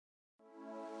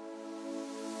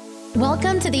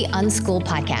Welcome to the Unschool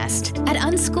podcast. At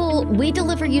Unschool, we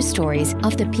deliver you stories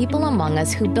of the people among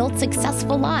us who built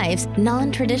successful lives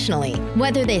non-traditionally.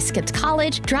 Whether they skipped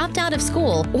college, dropped out of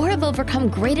school, or have overcome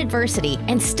great adversity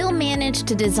and still managed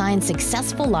to design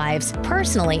successful lives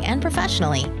personally and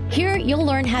professionally. Here, you'll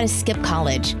learn how to skip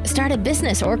college, start a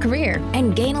business or career,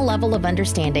 and gain a level of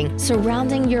understanding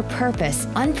surrounding your purpose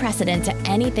unprecedented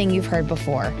to anything you've heard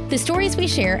before. The stories we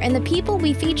share and the people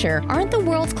we feature aren't the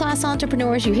world-class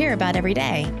entrepreneurs you hear about every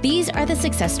day. These are the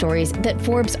success stories that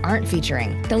Forbes aren't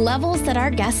featuring. The levels that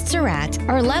our guests are at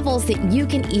are levels that you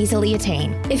can easily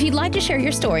attain. If you'd like to share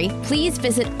your story, please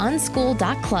visit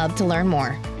unschool.club to learn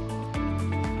more.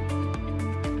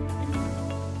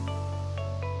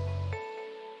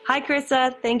 Hi,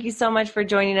 Chrisa. Thank you so much for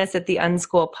joining us at the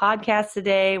Unschool podcast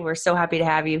today. We're so happy to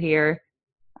have you here.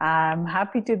 I'm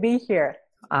happy to be here.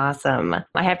 Awesome.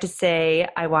 I have to say,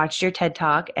 I watched your TED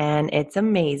Talk and it's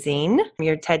amazing.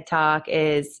 Your TED Talk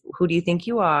is, who do you think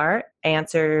you are?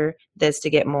 Answer this to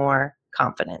get more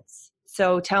confidence.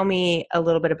 So tell me a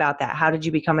little bit about that. How did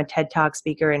you become a TED Talk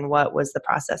speaker and what was the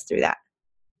process through that?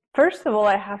 First of all,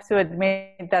 I have to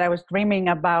admit that I was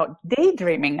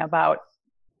daydreaming about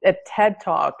a TED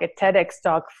Talk, a TEDx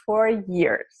talk for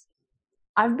years.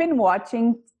 I've been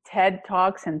watching TED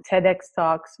Talks and TEDx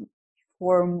talks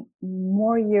for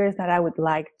more years than I would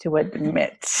like to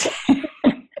admit.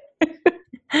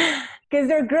 Because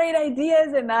they're great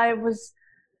ideas, and I was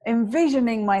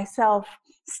envisioning myself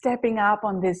stepping up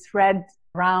on this red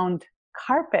round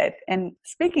carpet and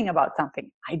speaking about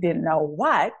something. I didn't know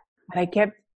what, but I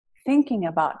kept thinking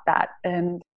about that.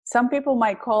 And some people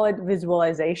might call it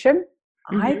visualization.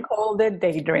 Mm-hmm. I called it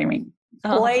daydreaming.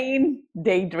 Plain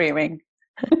daydreaming.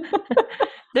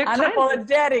 They're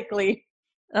unapologetically.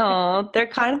 They're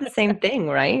kind of the same thing,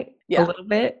 right? Yeah. A little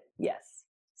bit? Yes.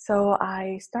 So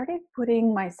I started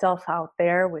putting myself out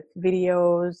there with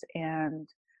videos, and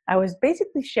I was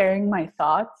basically sharing my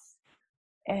thoughts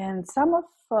and some of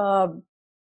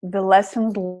the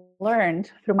lessons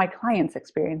learned through my clients'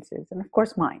 experiences, and of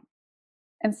course mine.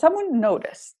 And someone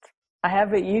noticed. I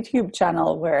have a YouTube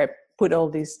channel where I put all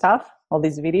these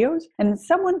videos, and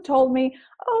someone told me,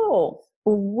 "Oh,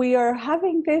 we are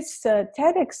having this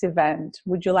TEDx event.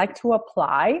 Would you like to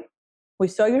apply? We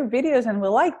saw your videos and we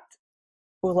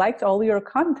liked all your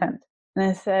content." And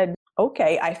I said,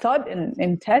 okay. I thought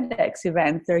in TEDx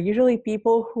events, there are usually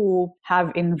people who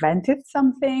have invented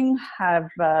something, have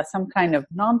some kind of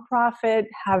nonprofit,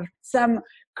 have some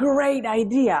great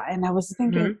idea. And I was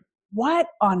thinking, what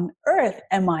on earth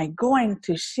am I going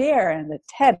to share in the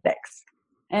TEDx?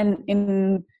 And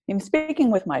in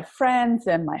speaking with my friends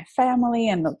and my family,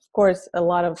 and of course a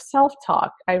lot of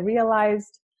self-talk, I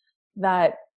realized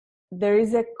that there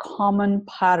is a common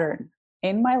pattern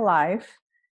in my life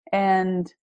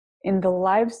and in the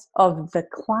lives of the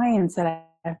clients that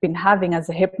I've been having as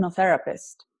a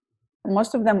hypnotherapist.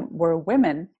 Most of them were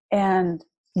women, and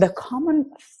the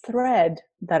common thread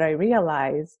that I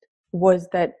realized was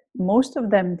that most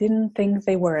of them didn't think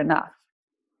they were enough.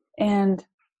 And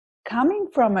coming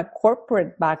from a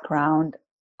corporate background,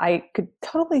 I could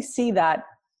totally see that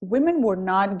women were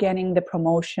not getting the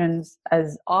promotions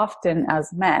as often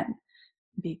as men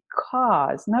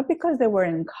not because they were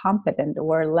incompetent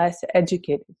or less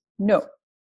educated. No,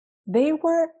 they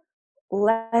were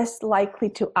less likely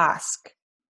to ask.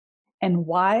 And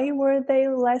why were they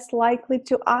less likely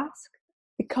to ask?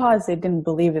 Because they didn't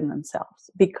believe in themselves,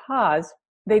 because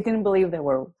they didn't believe they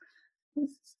were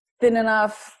thin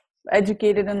enough,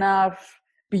 educated enough,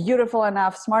 beautiful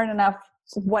enough, smart enough,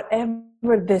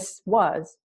 whatever this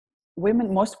was.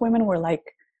 Most women were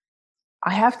like,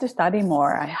 I have to study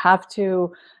more. I have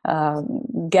to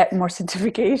get more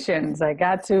certifications. I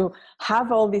got to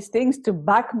have all these things to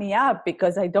back me up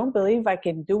because I don't believe I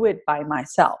can do it by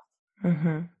myself.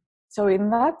 Mm-hmm. So in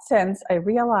that sense, I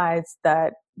realized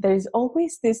that there's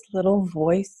always this little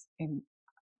voice in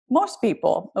most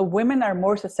people. Women are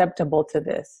more susceptible to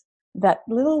this. That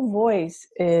little voice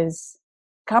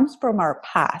comes from our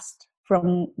past,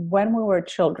 from when we were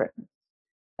children.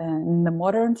 In the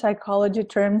modern psychology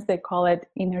terms, they call it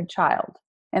inner child.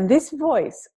 And this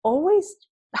voice always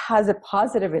has a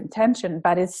positive intention,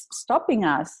 but it's stopping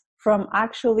us from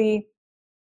actually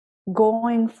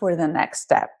going for the next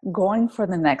step, going for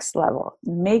the next level,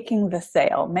 making the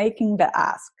sale, making the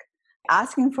ask,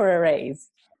 asking for a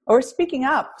raise, or speaking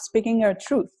up, speaking your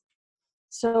truth.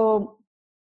 So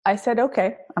I said,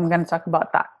 okay, I'm going to talk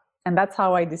about that. And that's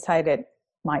how I decided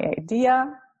my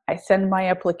idea. I sent my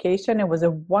application. It was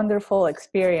a wonderful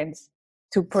experience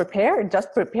to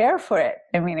just prepare for it.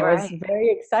 I mean, it was very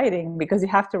exciting because you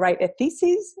have to write a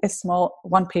thesis, a small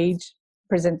one-page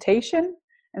presentation,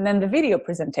 and then the video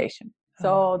presentation.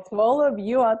 So to all of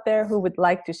you out there who would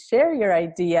like to share your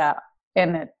idea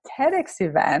in a TEDx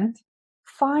event,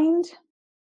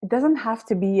 it doesn't have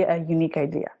to be a unique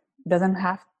idea.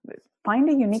 Find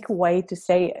a unique way to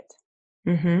say it.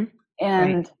 Mm-hmm.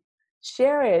 And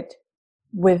share it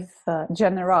with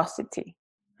generosity.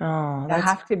 Oh, You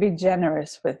have to be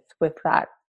generous with that.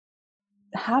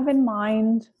 Have in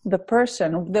mind the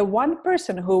one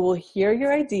person who will hear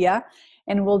your idea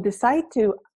and will decide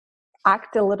to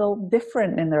act a little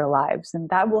different in their lives, and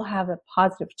that will have a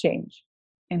positive change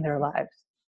in their lives.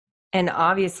 And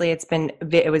obviously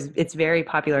it's very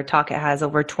popular talk. It has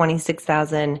over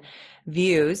 26,000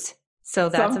 views. So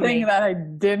that's something amazing. that I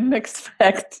didn't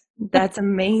expect. That's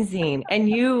amazing. And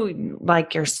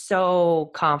you're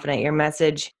so confident. Your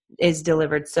message is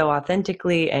delivered so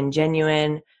authentically and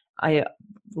genuine. I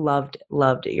loved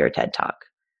your TED Talk.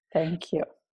 Thank you.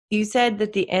 You said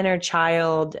that the inner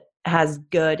child has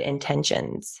good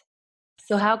intentions.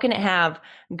 So how can it have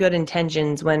good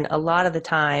intentions when a lot of the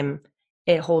time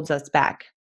it holds us back?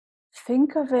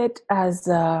 Think of it as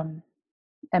a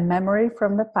memory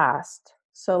from the past.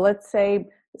 So let's say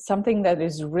something that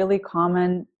is really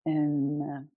common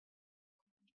in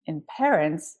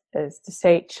parents is to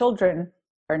say children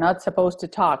are not supposed to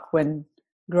talk when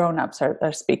grown-ups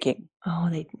are speaking. Oh,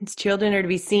 children are to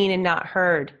be seen and not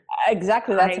heard.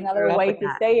 Exactly. That's another way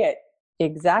to say it.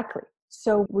 Exactly.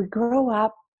 So we grow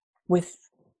up with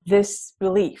this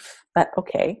belief that,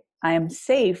 okay, I am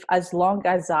safe as long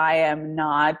as I'm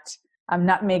not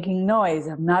making noise.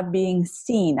 I'm not being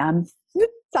seen. I'm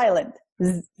silent,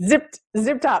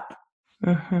 zipped up.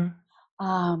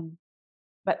 Mm-hmm.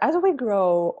 But as we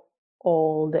grow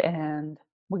old and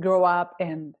we grow up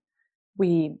and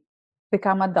we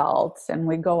become adults and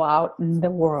we go out in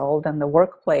the world and the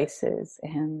workplaces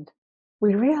and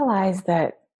we realize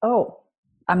that,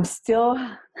 I'm still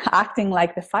acting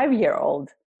like the 5-year-old.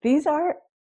 These are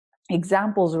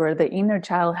examples where the inner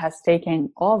child has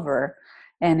taken over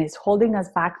and is holding us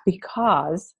back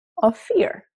because of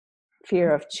fear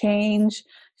of change,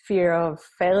 fear of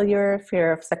failure,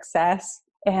 fear of success.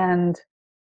 And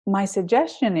my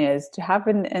suggestion is to have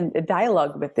a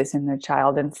dialogue with this inner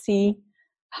child and see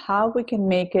how we can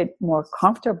make it more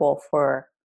comfortable for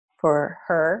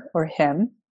her or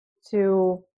him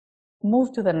to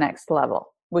move to the next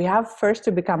level. We have first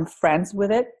to become friends with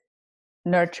it,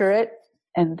 nurture it,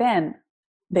 and then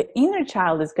the inner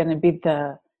child is going to be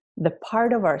the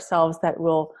part of ourselves that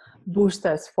will boost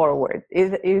us forward.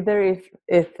 Either if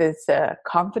it's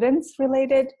confidence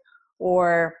related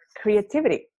or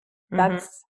creativity. Mm-hmm.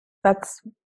 That's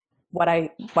what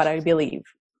I believe.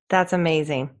 That's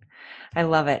amazing. I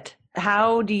love it.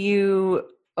 How do you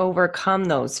overcome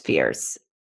those fears?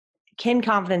 Can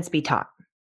confidence be taught,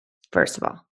 first of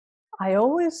all? I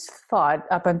always thought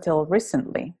up until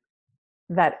recently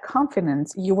that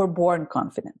confidence, you were born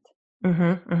confident.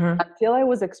 Mm-hmm, mm-hmm. Until I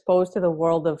was exposed to the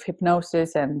world of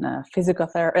hypnosis and physical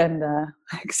therapy and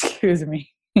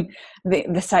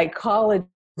the psychology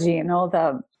and all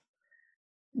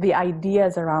the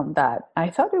ideas around that, I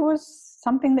thought it was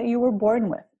something that you were born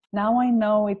with. Now I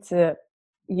know it's a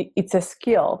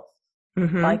skill,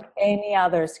 Mm-hmm. like any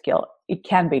other skill. It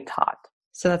can be taught.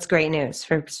 So that's great news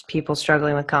for people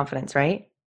struggling with confidence, right?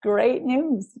 Great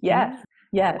news. Yes.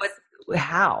 Yeah. Yes.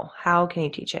 How can you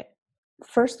teach it?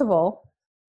 First of all,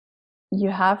 you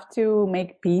have to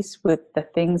make peace with the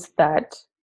things that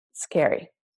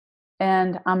scary.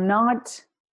 And I'm not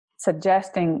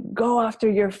suggesting go after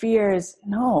your fears.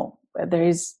 No,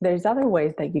 there's other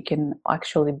ways that you can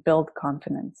actually build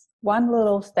confidence. One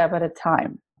little step at a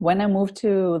time. When I moved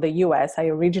to the US, I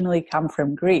originally come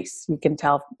from Greece. You can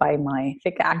tell by my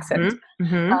thick accent.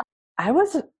 Mm-hmm. I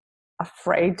was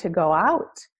afraid to go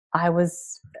out.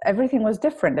 Everything was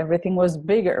different. Everything was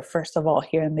bigger, first of all,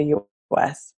 here in the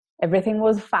US. Everything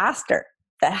was faster.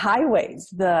 The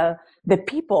highways, the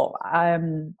people. I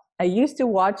used to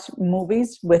watch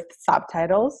movies with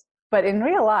subtitles, but in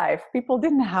real life, people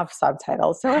didn't have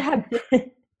subtitles. So I had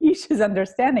issues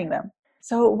understanding them.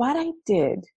 So what I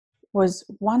did was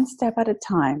one step at a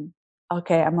time.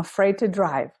 Okay, I'm afraid to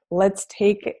drive. Let's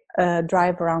take a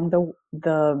drive around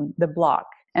the block.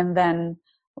 And then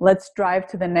let's drive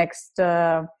to the next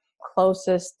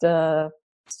closest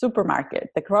supermarket,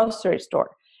 the grocery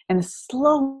store. And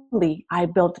slowly I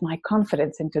built my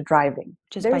confidence into driving.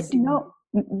 There's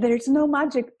no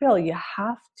magic pill. You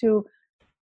have to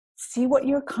see what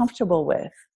you're comfortable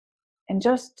with and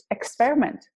just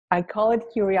experiment. I call it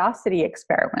curiosity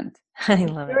experiment. I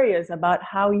love it. Curious about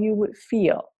how you would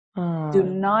feel. Oh. Do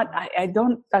not, I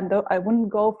wouldn't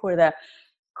go for the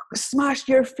smash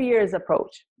your fears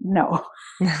approach. No.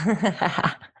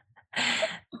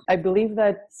 I believe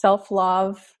that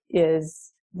self-love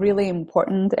is really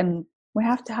important, and we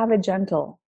have to have a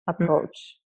gentle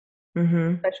approach,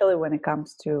 especially when it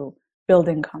comes to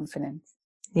building confidence.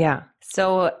 Yeah.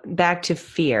 So back to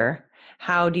fear.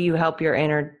 How do you help your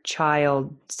inner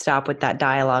child stop with that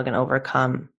dialogue and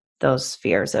overcome those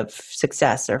fears of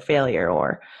success or failure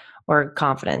or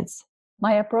confidence?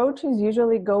 My approach is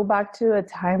usually go back to a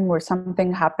time where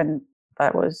something happened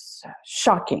that was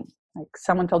shocking. Like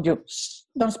someone told you, "Shh,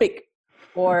 don't speak."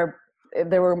 Or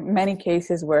there were many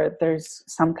cases where there's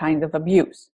some kind of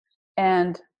abuse.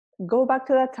 And go back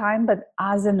to that time, but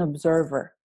as an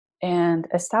observer, and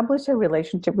establish a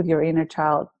relationship with your inner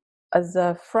child as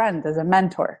a friend, as a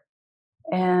mentor,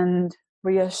 and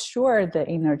reassure the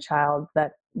inner child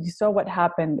that you saw what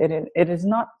happened. It is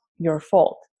not your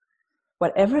fault.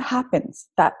 Whatever happens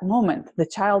that moment, the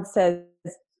child says,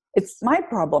 it's my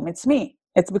problem, it's me.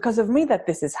 It's because of me that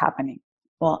this is happening.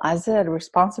 Well, as a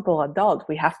responsible adult,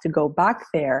 we have to go back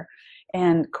there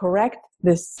and correct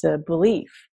this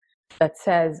belief that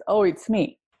says, oh, it's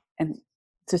me. And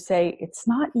to say, it's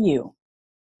not you.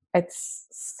 It's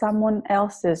someone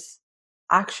else's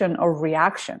action or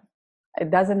reaction.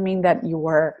 It doesn't mean that you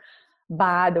were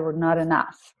bad or not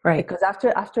enough. Right. Because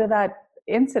after that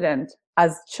incident,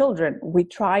 as children, we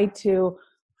try to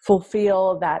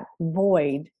fulfill that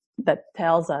void that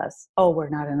tells us, oh, we're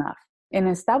not enough. In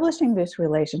establishing this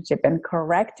relationship and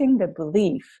correcting the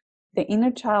belief, the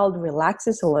inner child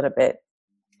relaxes a little bit.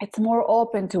 It's more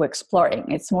open to exploring.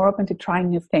 It's more open to trying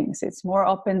new things. It's more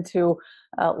open to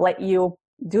let you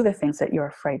do the things that you're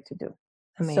afraid to do.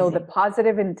 Amazing. So the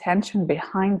positive intention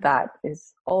behind that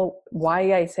is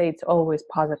why I say it's always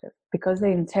positive, because the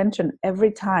intention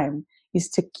every time is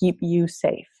to keep you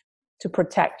safe, to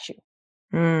protect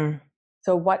you.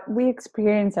 So what we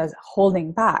experience as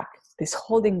holding back, this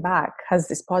holding back has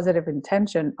this positive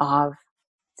intention of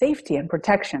safety and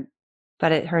protection.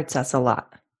 But it hurts us a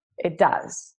lot. It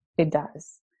does. It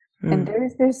does. And there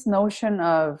is this notion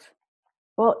of,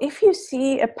 well, if you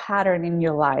see a pattern in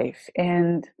your life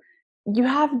and you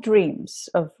have dreams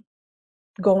of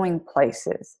going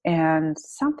places and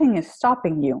something is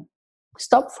stopping you,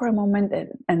 stop for a moment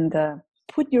and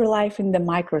put your life in the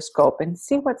microscope and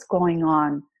see what's going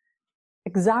on.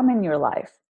 Examine your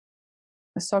life.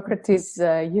 Socrates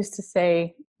used to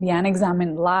say, the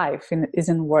unexamined life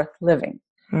isn't worth living.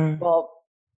 Well,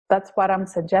 that's what I'm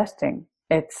suggesting.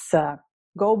 It's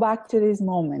go back to these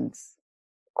moments,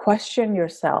 question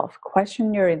yourself,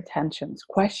 question your intentions,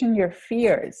 question your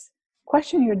fears,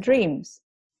 question your dreams.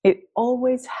 It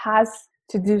always has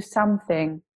to do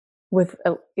something with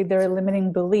either a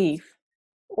limiting belief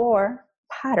or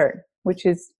pattern, which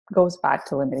goes back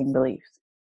to limiting beliefs.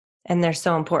 And they're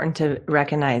so important to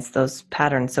recognize those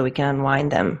patterns so we can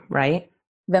unwind them, right?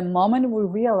 The moment we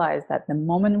realize that, the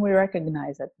moment we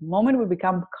recognize it, the moment we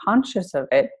become conscious of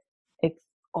it,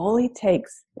 all it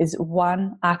takes is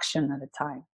one action at a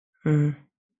time.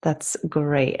 That's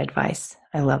great advice.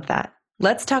 I love that.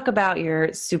 Let's talk about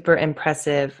your super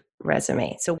impressive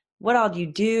resume. So what all do you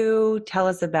do? Tell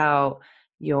us about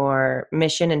your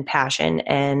mission and passion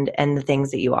and the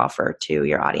things that you offer to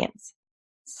your audience.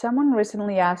 Someone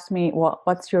recently asked me,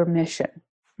 what's your mission?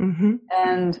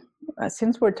 And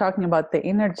since we're talking about the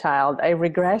inner child, I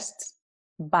regressed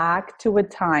back to a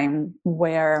time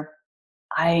where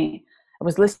I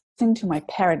was listening to my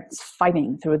parents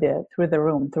fighting through the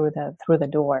room, through the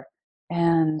door.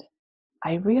 And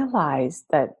I realized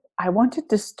that I wanted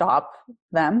to stop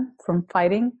them from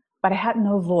fighting, but I had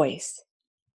no voice.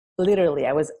 Literally,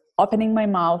 I was opening my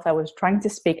mouth. I was trying to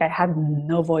speak. I had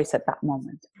no voice at that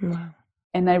moment. Wow.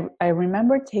 And I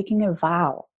remember taking a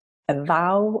vow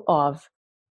of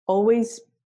always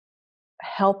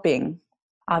helping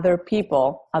other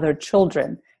people, other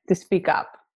children, to speak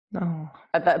up. Oh.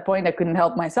 At that point, I couldn't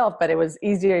help myself, but it was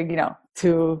easier,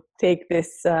 to take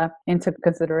this into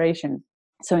consideration.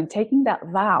 So in taking that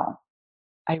vow,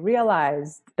 I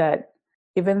realized that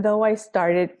even though I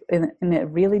started in a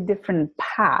really different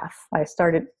path, I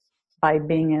started by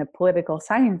being a political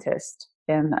scientist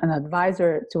and an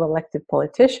advisor to elected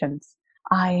politicians,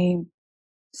 I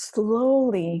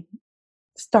slowly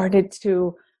started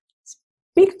to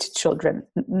speak to children,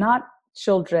 not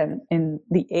children in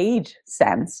the age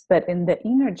sense, but in the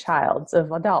inner childs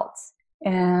of adults.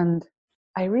 And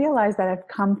I realized that I've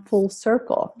come full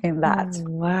circle in that.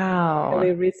 Wow.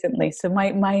 Really recently. So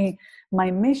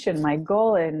my mission, my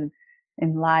goal in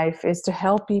life is to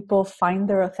help people find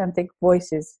their authentic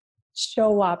voices,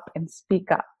 show up and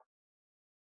speak up.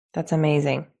 That's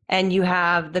amazing. And you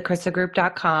have the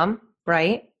chrisagroup.com,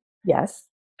 right? Yes.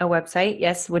 A website,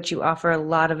 yes, which you offer a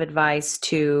lot of advice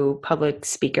to public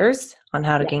speakers on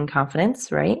how to gain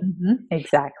confidence, right?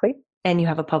 Exactly. And you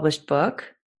have a published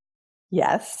book.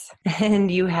 Yes.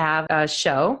 And you have a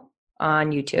show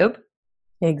on YouTube.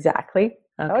 Exactly.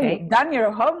 Okay. Oh, you've done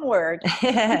your homework.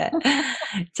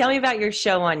 Tell me about your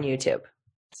show on YouTube.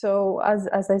 So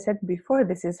as I said before,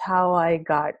 this is how I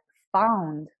got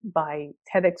found by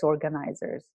Tedx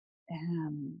organizers.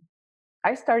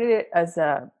 I started it as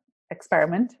a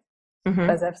experiment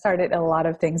because I've started a lot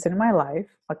of things in my life.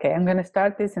 Okay, I'm going to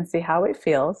start this and see how it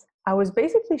feels. I was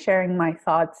basically sharing my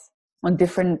thoughts on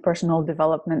different personal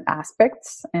development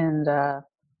aspects, and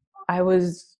I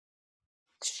was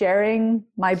sharing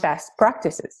my best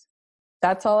practices.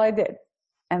 That's all I did.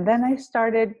 And then I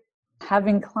started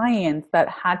having clients that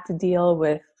had to deal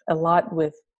with a lot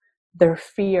with their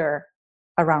fear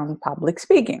around public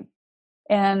speaking.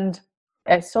 And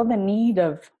I saw the need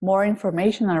of more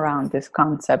information around this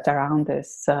concept, around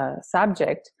this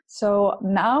subject. So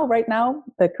right now,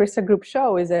 the Chrisa Group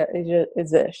show is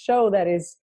a show that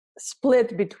is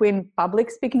split between public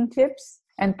speaking tips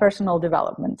and personal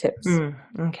development tips.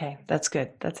 Okay, that's good.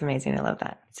 That's amazing. I love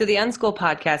that. So the Unschool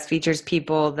podcast features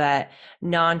people that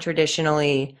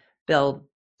non-traditionally build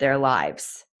their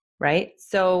lives, right?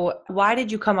 So why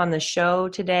did you come on the show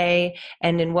today?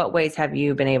 And in what ways have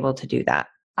you been able to do that?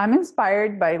 I'm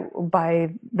inspired by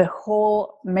the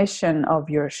whole mission of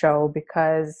your show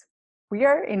because we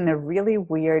are in a really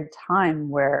weird time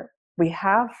where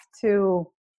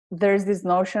there's this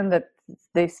notion that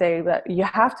they say that you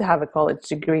have to have a college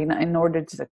degree in order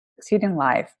to succeed in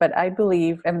life. But I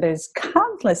believe, and there's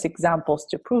countless examples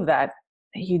to prove that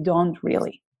you don't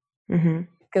really.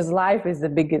 Because life is the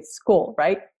biggest school,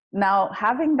 right? Now,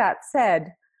 having that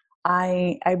said,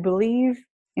 I believe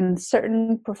in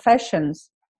certain professions,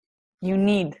 you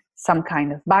need some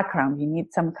kind of background. You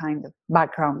need some kind of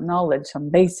background knowledge,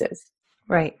 some basis.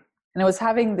 Right. And I was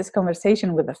having this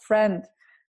conversation with a friend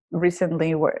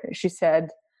recently where she said,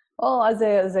 "Oh, as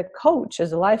a coach,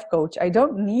 as a life coach, I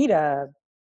don't need to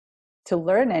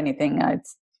learn anything.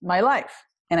 It's my life."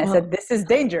 And I said, "This is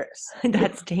dangerous."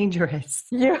 That's dangerous.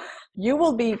 You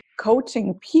will be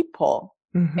coaching people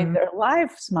in their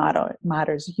lives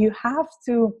matters. You have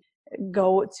to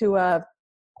go to a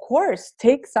course,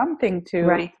 take something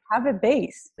to have a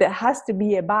base. There has to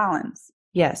be a balance.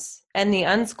 Yes. And the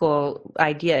unschool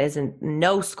idea isn't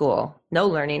no school, no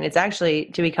learning. It's actually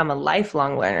to become a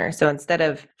lifelong learner. So instead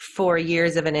of 4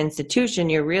 years of an institution,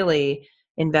 you're really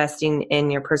investing in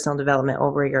your personal development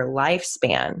over your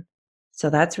lifespan.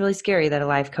 So that's really scary that a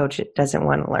life coach doesn't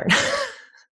want to learn.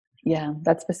 Yeah,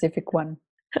 that specific one.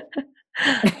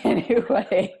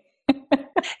 Anyway.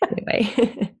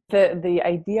 The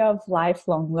idea of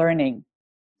lifelong learning.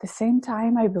 At the same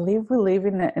time, I believe we live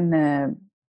in a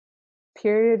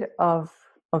period of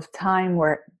time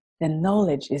where the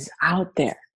knowledge is out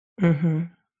there,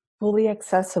 fully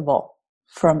accessible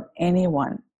from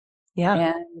anyone. Yeah.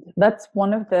 And that's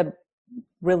one of the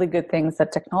really good things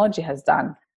that technology has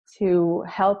done to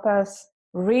help us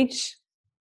reach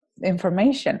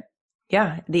information.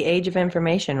 Yeah, the age of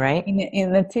information, right?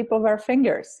 In the tip of our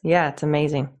fingers. Yeah, it's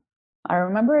amazing. I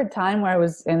remember a time where I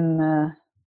was in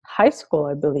high school,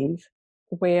 I believe,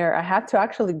 where I had to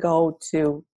actually go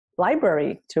to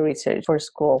library to research for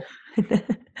school.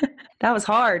 That was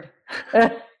hard.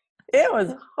 It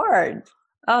was hard.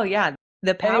 Oh, yeah.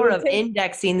 The power of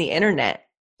indexing the internet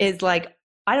is like,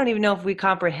 I don't even know if we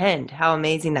comprehend how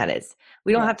amazing that is.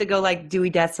 We don't have to go like Dewey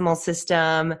Decimal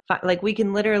System. Like we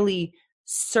can literally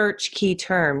search key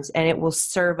terms and it will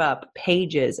serve up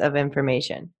pages of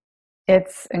information.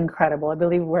 It's incredible. I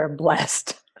believe we're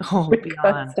blessed. Oh,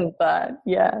 because of that.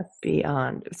 Yes.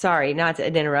 Beyond. Sorry, not to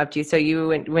interrupt you. So you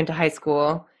went to high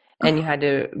school and you had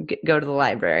to go to the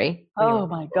library. Oh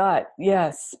my God.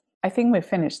 Yes. I think we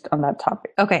finished on that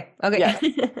topic. Okay. Yes.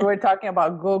 We were talking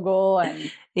about Google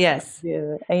and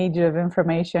the age of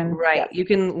information. Right. Yes. You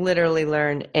can literally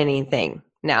learn anything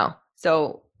now.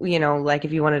 So, like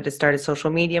if you wanted to start a social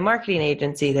media marketing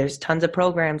agency, there's tons of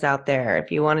programs out there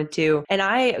if you wanted to. And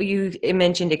you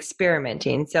mentioned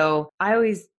experimenting. So I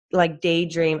always like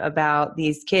daydream about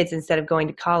these kids instead of going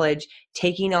to college,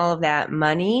 taking all of that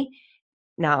money,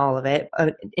 not all of it,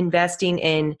 investing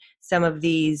in some of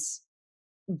these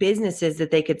businesses that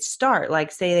they could start.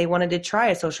 Like say they wanted to try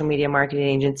a social media marketing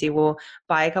agency, well,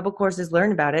 buy a couple courses,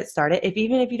 learn about it, start it.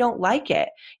 Even if you don't like it,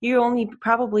 you only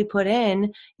probably put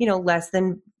in, less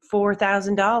than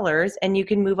 $4,000 and you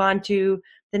can move on to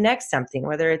the next something,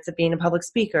 whether it's being a public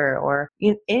speaker or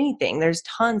anything. There's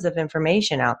tons of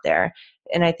information out there.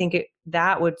 And I think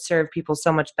that would serve people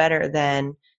so much better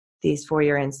than these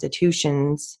 4-year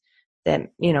institutions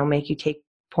that, make you take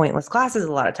pointless classes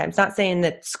a lot of times. Not saying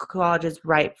that college is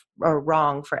right or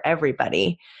wrong for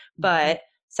everybody, but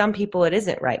some people it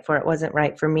isn't right for. It wasn't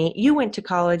right for me. You went to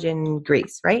college in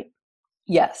Greece, right?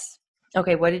 Yes.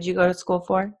 Okay. What did you go to school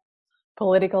for?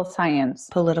 Political science.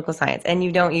 Political science. And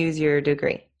you don't use your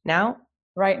degree now?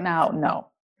 Right now, no.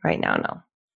 Right now, no.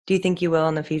 Do you think you will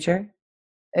in the future?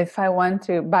 If I went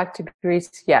back to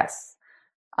Greece, yes.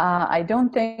 I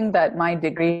don't think that my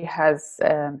degree has...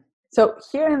 so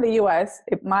here in the US,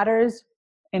 it matters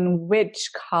in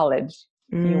which college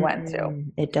you went to.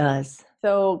 It does.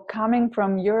 So coming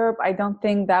from Europe, I don't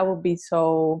think that would be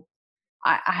so...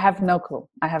 I have no clue.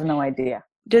 I have no idea.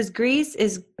 Do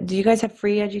you guys have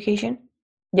free education?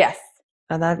 Yes.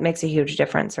 And that makes a huge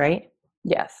difference, right?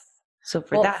 Yes. So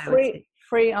for that, free, I would say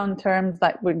free on terms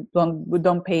that we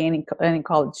don't pay any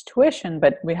college tuition,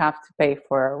 but we have to pay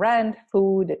for rent,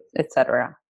 food,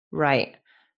 etc. Right.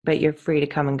 But you're free to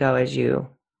come and go as you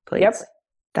please. Yep.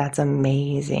 That's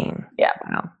amazing. Yeah.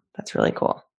 Wow. That's really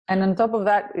cool. And on top of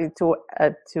that,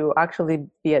 to actually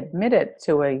be admitted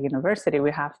to a university,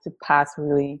 we have to pass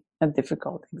really a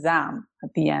difficult exam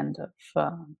at the end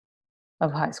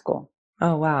of high school.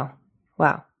 Oh, wow.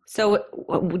 Wow. So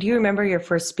do you remember your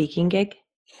first speaking gig?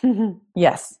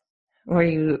 Yes. Were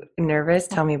you nervous?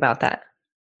 Tell me about that.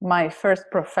 My first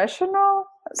professional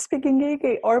speaking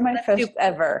gig or my first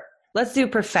ever? Let's do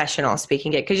professional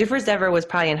speaking gig because your first ever was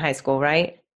probably in high school,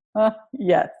 right?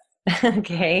 Yes.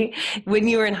 Okay. When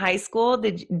you were in high school,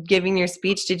 giving your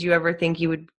speech, did you ever think you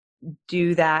would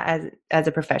do that as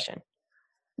a profession?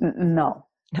 No.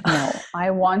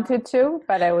 I wanted to,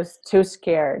 but I was too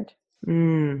scared.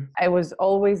 I was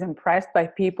always impressed by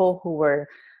people who were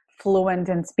fluent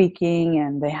in speaking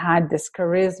and they had this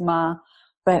charisma,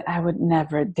 but I would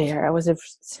never dare. I was a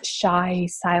shy,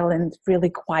 silent,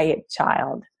 really quiet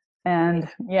child. And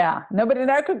yeah, nobody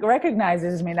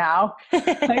recognizes me now.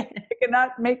 Like, you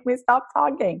cannot make me stop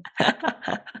talking.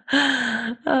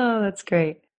 Oh, that's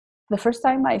great. The first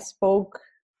time I spoke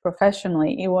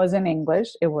professionally, it was in English.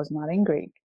 It was not in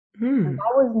Greek. And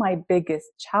that was my biggest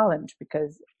challenge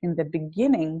because in the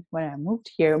beginning, when I moved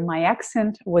here, my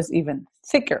accent was even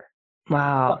thicker.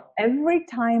 Wow. So every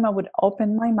time I would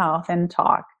open my mouth and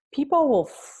talk, people will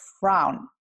frown.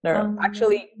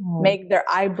 Make their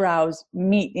eyebrows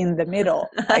meet in the middle.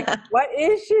 Like, what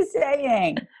is she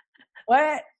saying?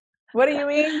 What do you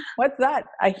mean? What's that?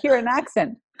 I hear an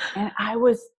accent. And I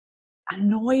was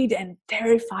annoyed and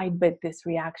terrified by this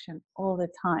reaction all the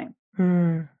time.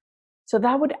 So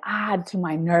that would add to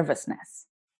my nervousness.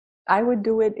 I would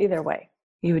do it either way.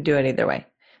 You would do it either way.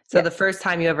 So yes. The first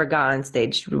time you ever got on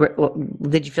stage,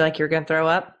 did you feel like you were going to throw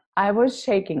up? I was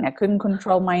shaking. I couldn't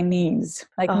control my knees.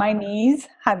 My knees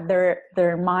had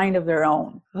their mind of their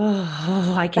own.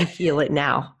 Oh, I can feel it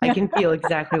now. I can feel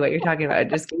exactly what you're talking about. It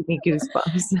just gave me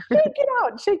goosebumps.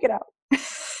 Shake it out.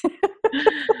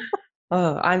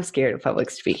 Oh, I'm scared of public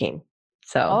speaking.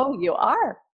 So. Oh, you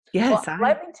are? Yes. Well,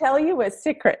 let me tell you a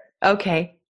secret.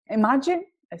 Okay. Imagine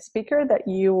a speaker that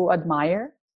you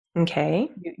admire. Okay.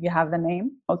 You have the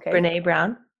name? Okay. Brene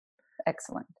Brown.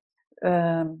 Excellent.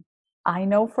 I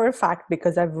know for a fact,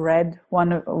 because I've read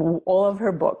all of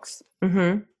her books,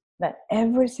 that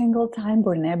every single time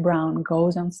Brene Brown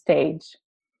goes on stage,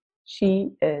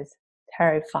 she is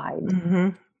terrified.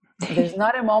 There's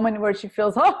not a moment where she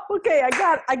feels, oh, okay,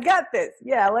 I got this.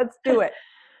 Yeah, let's do it.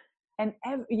 And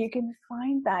you can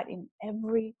find that in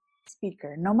every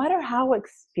speaker, no matter how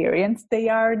experienced they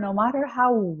are, no matter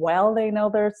how well they know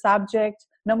their subject,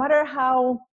 no matter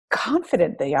how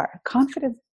confident they are.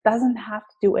 Confidence doesn't have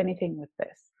to do anything with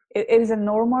this. It is a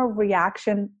normal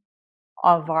reaction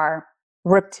of our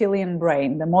reptilian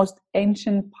brain, the most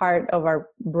ancient part of our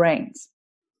brains.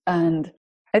 And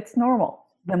it's normal.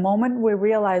 The moment we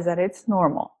realize that it's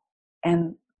normal,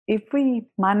 and if we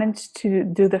manage to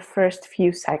do the first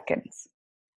few seconds,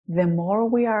 the more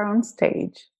we are on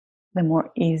stage, the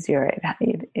more easier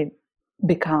it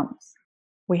becomes.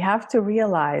 We have to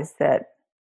realize that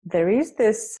there is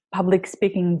this public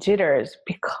speaking jitters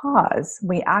because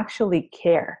we actually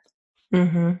care.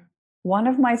 One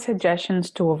of my suggestions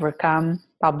to overcome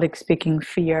public speaking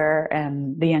fear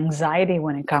and the anxiety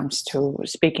when it comes to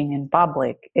speaking in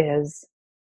public is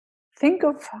think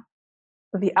of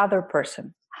the other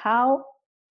person. How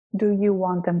do you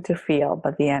want them to feel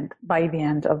by the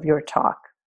end of your talk?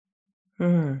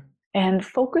 And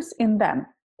focus in them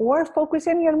or focus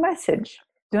in your message.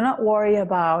 Do not worry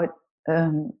about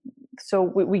so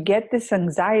we get this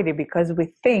anxiety because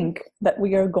we think that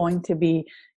we are going to be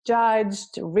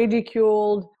judged,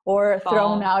 ridiculed, or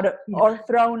thrown out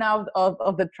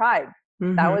of the tribe.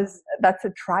 That's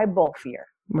a tribal fear.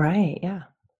 Right. Yeah.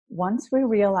 once we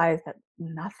realize that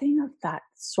nothing of that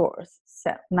source,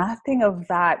 nothing of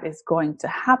that is going to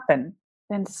happen,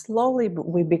 then slowly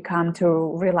we become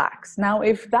to relax. Now,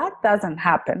 if that doesn't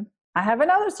happen, I have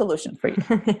another solution for you.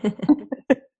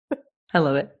 I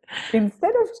love it.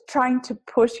 Instead of trying to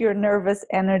push your nervous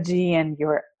energy and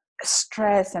your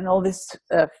stress and all these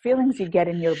feelings you get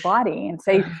in your body and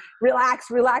say,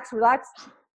 relax, relax, relax,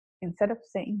 instead of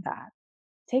saying that,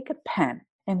 take a pen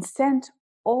and send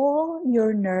all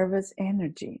your nervous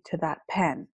energy to that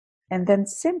pen. And then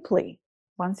simply,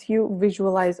 once you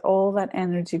visualize all that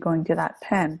energy going to that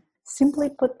pen, simply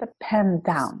put the pen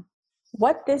down.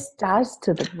 What this does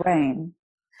to the brain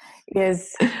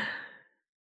is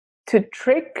to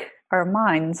trick our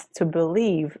minds to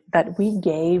believe that we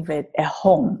gave it a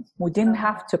home. We didn't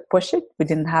have to push it. We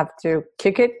didn't have to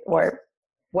kick it or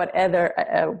whatever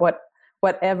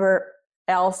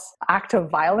else act of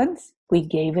violence. We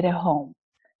gave it a home.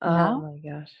 Oh Now, my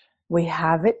gosh. we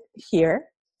have it here,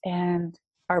 and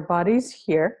our body's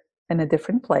here in a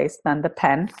different place than the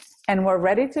pen, and we're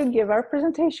ready to give our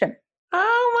presentation.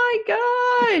 Oh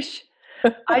my gosh.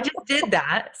 I just did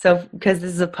that. So, because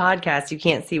this is a podcast, you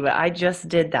can't see, but I just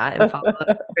did that and followed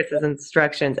Chris's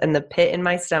instructions, and the pit in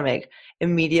my stomach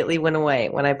immediately went away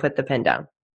when I put the pen down.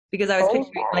 Because I was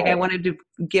picturing, like, I wanted to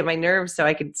get my nerves so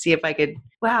I could see if I could.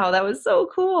 Wow, that was so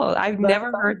cool. I've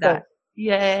never heard that.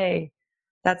 Yay.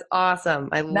 That's awesome.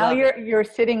 I love now it. you're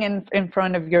sitting in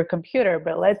front of your computer,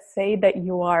 but let's say that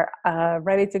you are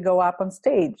ready to go up on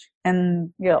stage,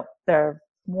 and there are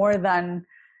more than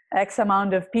X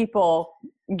amount of people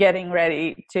getting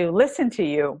ready to listen to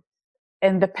you,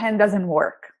 and the pen doesn't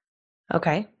work.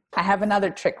 Okay. I have another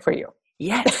trick for you.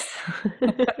 Yes.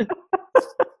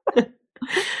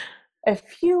 A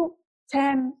few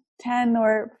 10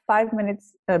 or 5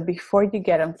 minutes before you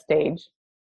get on stage,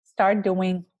 start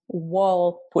doing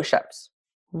wall push-ups.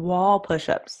 Wall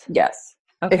push-ups. Yes.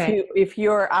 Okay. If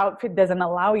your outfit doesn't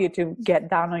allow you to get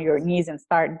down on your knees and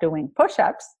start doing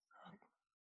push-ups,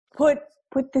 put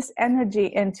this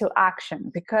energy into action,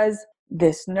 because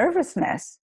this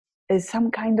nervousness is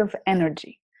some kind of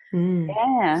energy.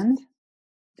 And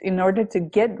in order to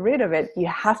get rid of it, you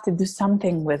have to do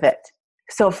something with it.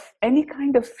 So any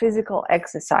kind of physical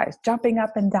exercise, jumping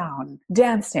up and down,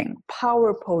 dancing,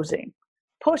 power posing,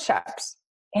 push-ups,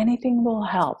 anything will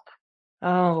help.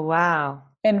 Oh, wow.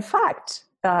 In fact,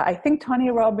 I think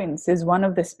Tony Robbins is one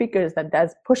of the speakers that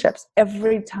does push-ups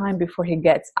every time before he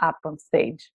gets up on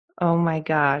stage. Oh my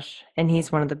gosh. And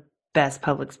he's one of the best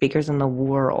public speakers in the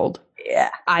world. Yeah.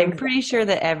 I'm pretty sure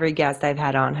that every guest I've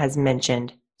had on has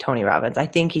mentioned Tony Robbins. I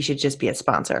think he should just be a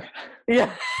sponsor.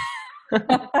 Yeah.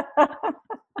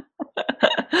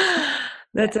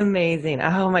 That's amazing.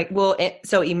 Oh my, well,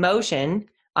 so emotion,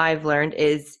 I've learned,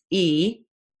 is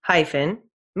E-motion,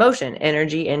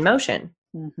 energy in motion.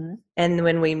 Mm-hmm. And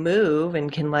when we move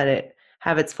and can let it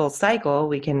have its full cycle,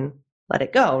 we can let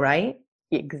it go, right?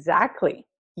 Exactly.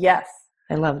 Yes.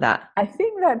 I love that. I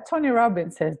think that Tony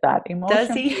Robbins says that. Emotion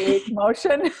Does he? creates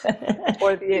motion,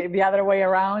 or the other way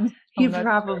around. He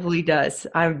probably does.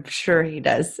 I'm sure he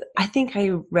does. I think I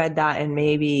read that in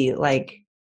maybe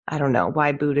I don't know,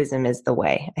 Why Buddhism is the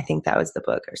Way. I think that was the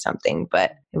book or something,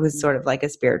 but it was sort of like a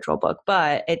spiritual book.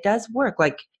 But it does work.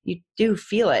 Like, you do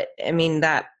feel it. I mean,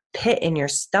 that pit in your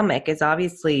stomach is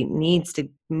obviously needs to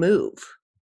move.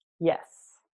 Yes,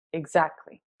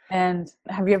 exactly. And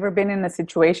have you ever been in a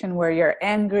situation where you're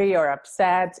angry or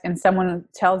upset and someone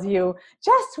tells you,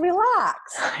 just relax,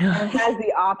 and has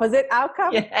the opposite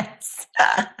outcome? Yes.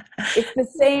 It's the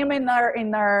same in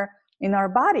our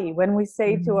body. When we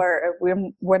say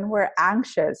when we're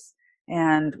anxious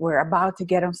and we're about to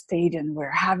get on stage and we're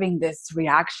having this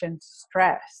reaction to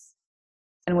stress,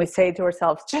 and we say to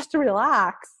ourselves, just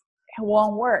relax, it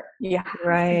won't work. You have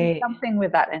to do something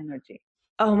with that energy.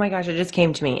 Oh my gosh, it just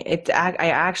came to me. I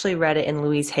actually read it in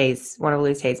Louise Hay's, one of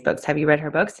Louise Hay's books. Have you read her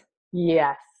books?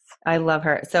 Yes. I love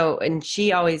her. So, and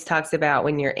she always talks about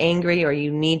when you're angry or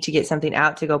you need to get something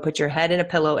out, to go put your head in a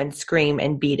pillow and scream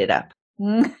and beat it up.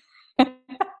 And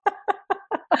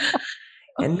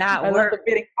that I love the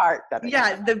beating part.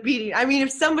 The beating. I mean,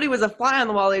 if somebody was a fly on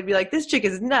the wall, they'd be like, this chick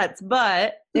is nuts,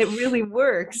 but it really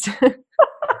works.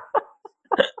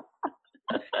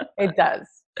 It does.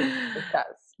 It does.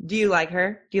 Do you like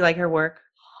her? Do you like her work?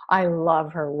 I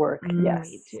love her work. Yes.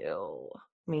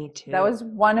 Me too. That was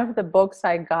one of the books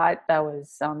I got that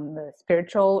was on the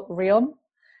spiritual realm.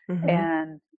 Mm-hmm.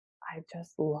 And I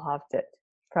just loved it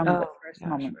from the first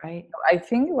moment. Right. I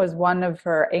think it was one of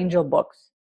her angel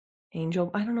books. Angel.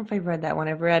 I don't know if I've read that one.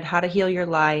 I've read How to Heal Your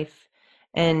Life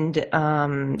and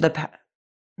The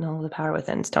Power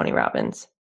Within is Tony Robbins.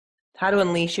 How to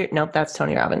Unleash Your, nope, that's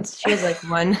Tony Robbins. She has like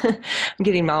one, I'm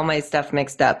getting all my stuff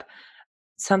mixed up.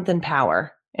 Something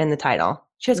Power in the title.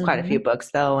 She has quite a few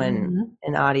books though, and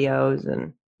audios,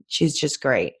 and she's just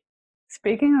great.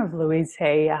 Speaking of Louise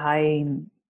Hay,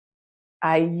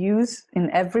 I use in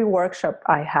every workshop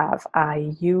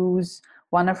I use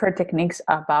one of her techniques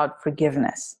about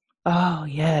forgiveness. Oh,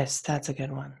 yes, that's a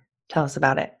good one. Tell us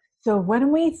about it. So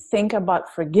when we think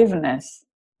about forgiveness,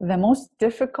 the most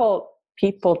difficult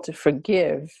people to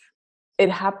forgive, it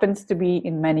happens to be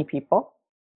in many people.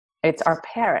 It's our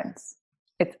parents.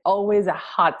 It's always a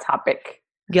hot topic.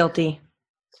 Guilty.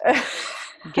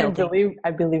 Guilty.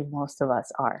 I believe most of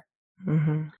us are.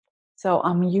 Mm-hmm. So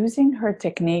I'm using her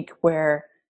technique where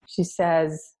she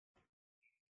says,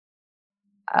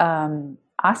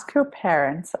 ask your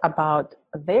parents about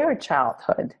their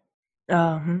childhood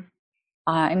in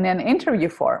an interview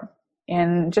form,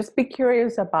 and just be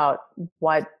curious about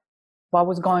what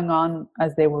was going on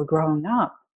as they were growing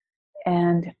up.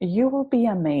 And you will be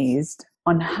amazed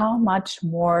on how much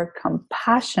more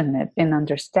compassionate and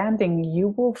understanding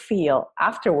you will feel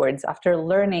afterwards, after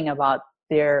learning about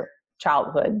their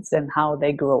childhoods and how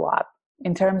they grew up,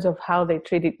 in terms of how they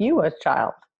treated you as a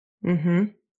child. Mm-hmm.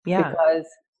 Yeah. Because,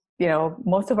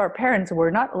 most of our parents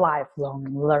were not lifelong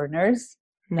learners.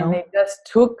 No. And they just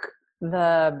took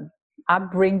the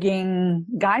upbringing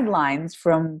guidelines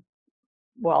from,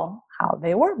 how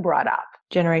they were brought up.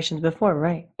 Generations before,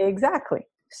 right? Exactly.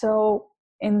 So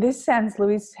in this sense,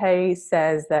 Louise Hay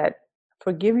says that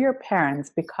forgive your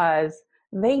parents because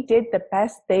they did the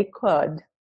best they could,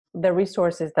 the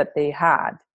resources that they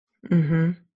had.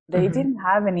 Mm-hmm. They didn't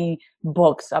have any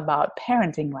books about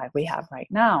parenting like we have right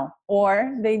now,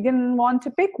 or they didn't want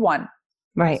to pick one.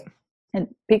 Right. And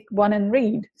pick one and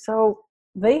read. So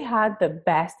they had the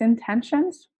best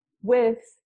intentions with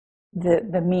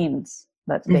the means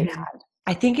that they had.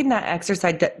 I think in that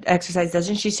exercise,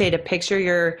 doesn't she say to picture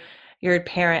your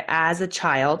parent as a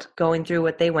child going through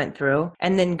what they went through,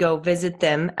 and then go visit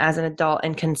them as an adult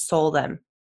and console them?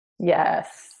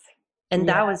 Yes. And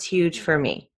that was huge for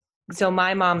me. So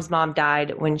my mom's mom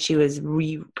died when she was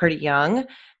pretty young,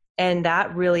 and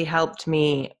that really helped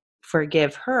me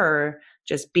forgive her,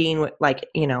 just being with,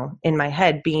 in my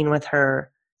head, being with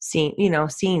her,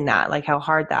 seeing that, like how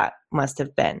hard that must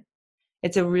have been.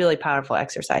 It's a really powerful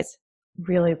exercise.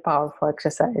 Really powerful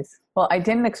exercise. Well, I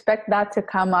didn't expect that to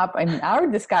come up in our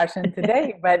discussion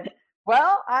today, but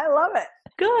I love it.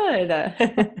 Good.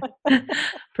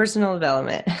 Personal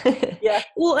development. Yeah.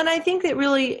 Well, and I think that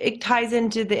really it ties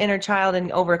into the inner child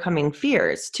and overcoming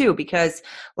fears too, because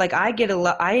like I've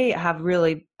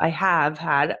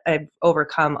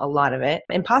overcome a lot of it,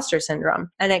 imposter syndrome,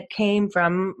 and it came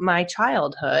from my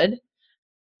childhood.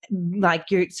 Like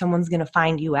someone's going to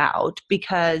find you out,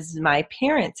 because my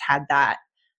parents had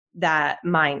that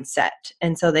mindset.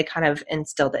 And so they kind of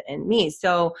instilled it in me.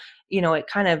 So, it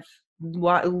kind of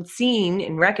seeing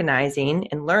and recognizing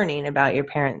and learning about your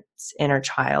parents' inner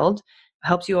child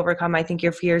helps you overcome, I think,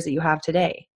 your fears that you have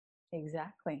today.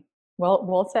 Exactly.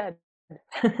 Well said.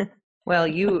 Well,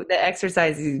 the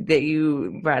exercise that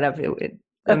you brought up,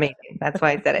 amazing. That's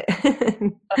why I said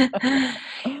it.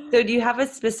 So do you have a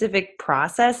specific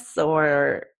process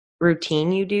or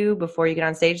routine you do before you get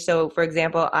on stage? So for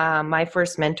example, my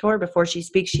first mentor, before she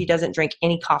speaks, she doesn't drink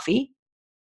any coffee.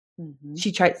 Mm-hmm.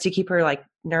 She tries to keep her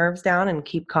nerves down and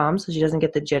keep calm so she doesn't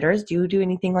get the jitters. Do you do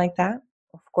anything like that?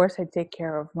 Of course, I take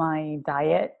care of my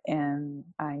diet and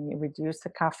I reduce the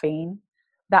caffeine.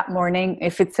 That morning,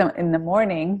 if it's in the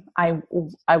morning, I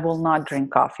will not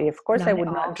drink coffee. Of course, I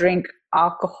would not drink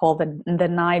alcohol the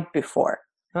night before.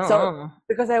 Uh-huh. So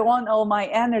because I want all my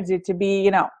energy to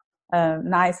be,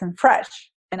 nice and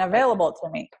fresh and available to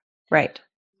me. Right.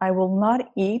 I will not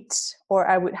eat, or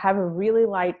I would have a really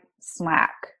light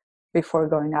snack before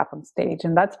going up on stage.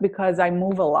 And that's because I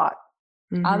move a lot.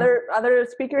 Mm-hmm. Other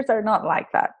speakers are not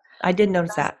like that. I did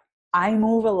notice that. I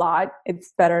move a lot.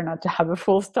 It's better not to have a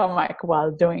full stomach while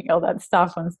doing all that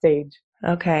stuff on stage.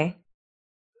 Okay.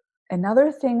 Another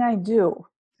thing I do,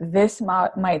 this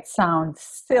might sound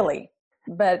silly,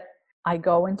 but I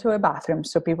go into a bathroom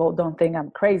so people don't think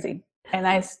I'm crazy. And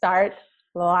I start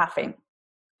laughing.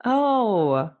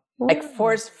 Oh. Like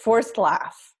forced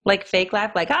laugh. Like fake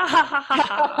laugh? Like, ha, ha, ha,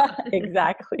 ha, ha.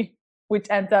 Exactly. Which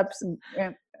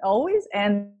always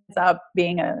ends up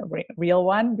being a real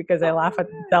one, because I laugh at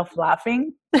myself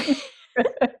laughing.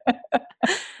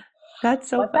 That's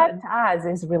so what fun. That does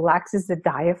is relaxes the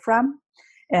diaphragm,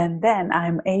 and then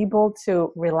I'm able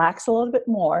to relax a little bit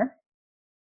more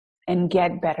and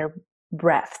get better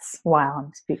breaths while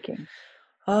I'm speaking.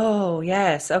 Oh,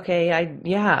 yes. Okay.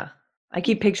 I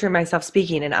keep picturing myself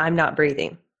speaking and I'm not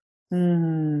breathing.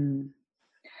 Mm.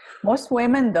 Most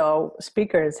women, though,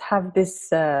 speakers have this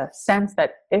sense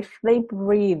that if they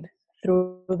breathe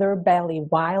through their belly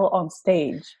while on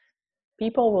stage,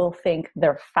 people will think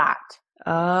they're fat.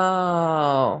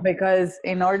 Oh. Because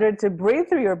in order to breathe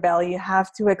through your belly, you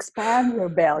have to expand your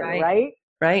belly, right?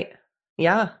 Right.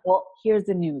 Yeah. Well, here's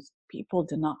the news. People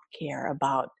do not care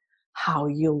about how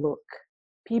you look.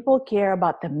 People care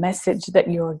about the message that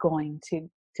you're going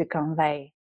to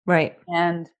convey. Right.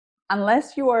 And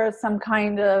unless you are some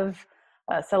kind of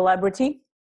celebrity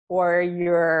or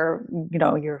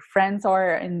your friends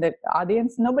are in the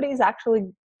audience, nobody's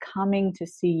actually coming to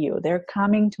see you. They're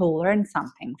coming to learn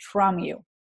something from you.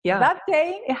 Yeah. That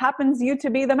day, it happens you to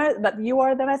be that you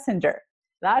are the messenger.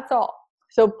 That's all.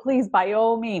 So please, by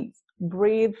all means,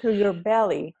 breathe through your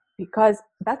belly, because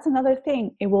that's another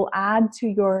thing. It will add to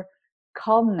your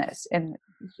calmness and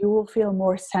you will feel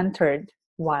more centered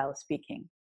while speaking.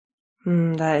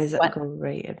 That is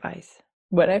great advice.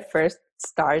 When I first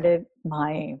started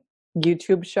my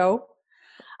YouTube show,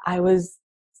 I was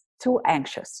too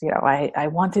anxious. I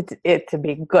wanted it to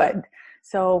be good.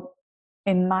 So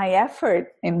in my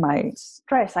effort, in my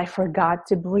stress, I forgot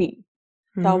to breathe.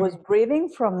 So I was breathing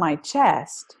from my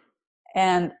chest,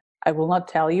 and I will not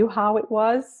tell you how it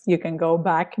was. You can go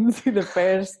back and see the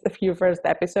few first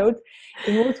episodes.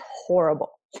 It was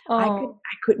horrible. I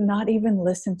could not even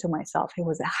listen to myself. It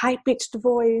was a high-pitched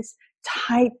voice,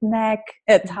 tight neck,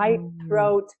 a tight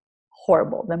throat.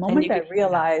 Horrible. The moment I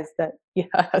realized that,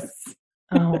 yes.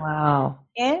 Oh, wow.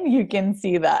 And you can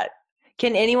see that.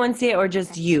 Can anyone see it, or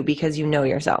just you because you know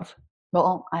yourself?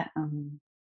 Well,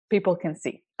 people can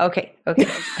see. Okay.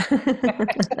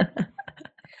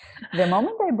 The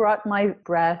moment I brought my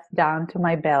breath down to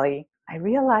my belly, I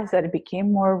realized that it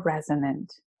became more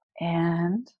resonant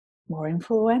and more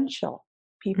influential.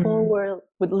 People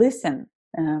would listen.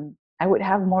 I would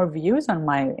have more views on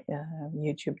my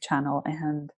YouTube channel,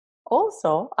 and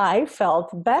also I felt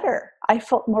better. I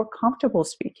felt more comfortable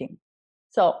speaking.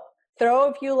 So throw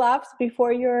a few laughs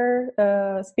before your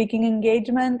speaking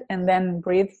engagement, and then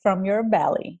breathe from your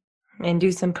belly. And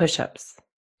do some push-ups.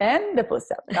 And the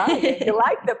push-ups. You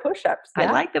like the push-ups. Yeah?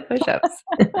 I like the push-ups.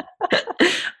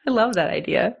 I love that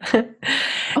idea.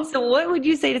 So what would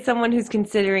you say to someone who's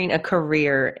considering a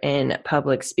career in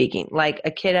public speaking? Like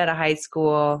a kid at a high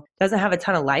school, doesn't have a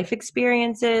ton of life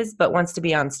experiences, but wants to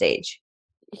be on stage.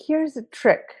 Here's a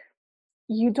trick.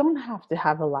 You don't have to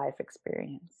have a life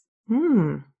experience.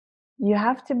 You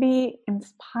have to be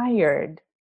inspired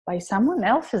by someone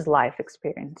else's life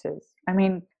experiences. I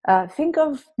mean, think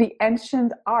of the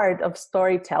ancient art of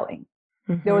storytelling.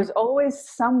 There was always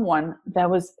someone that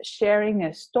was sharing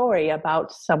a story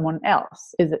about someone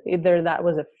else. Either that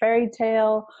was a fairy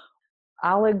tale,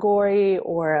 allegory,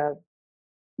 or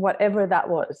whatever that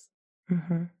was.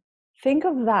 Think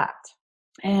of that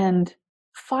and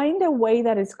find a way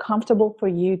that is comfortable for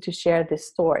you to share this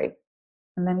story,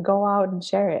 and then go out and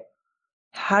share it.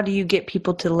 How do you get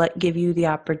people to give you the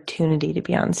opportunity to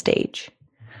be on stage?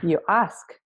 You ask.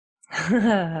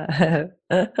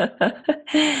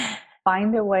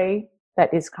 Find a way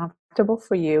that is comfortable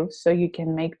for you so you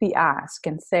can make the ask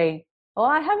and say, "Oh,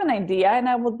 I have an idea and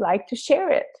I would like to share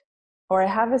it." Or, "I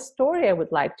have a story I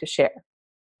would like to share."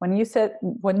 When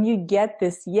you get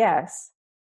this yes,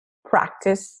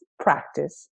 practice,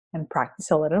 and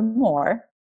practice a little more,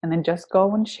 and then just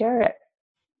go and share it.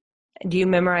 Do you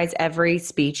memorize every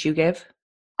speech you give?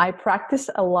 I practice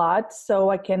a lot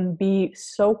so I can be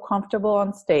so comfortable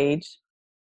on stage,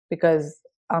 because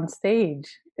on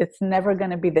stage, it's never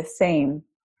going to be the same,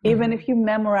 even if you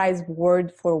memorize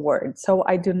word for word. So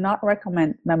I do not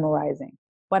recommend memorizing.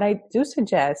 What I do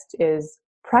suggest is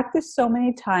practice so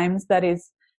many times that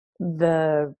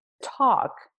the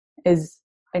talk is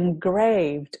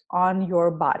engraved on your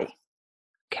body.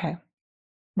 Okay.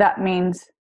 That means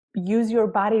use your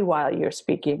body while you're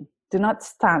speaking. Do not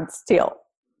stand still.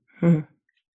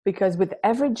 Because with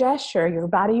every gesture, your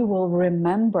body will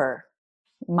remember,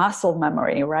 muscle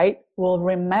memory, right? Will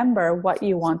remember what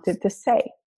you wanted to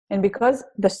say. And because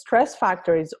the stress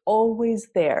factor is always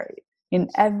there in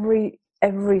every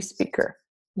speaker,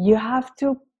 you have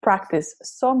to practice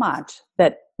so much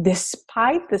that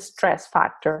despite the stress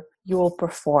factor, you will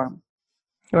perform.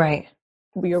 Right.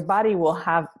 Your body will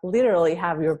literally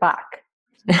have your back.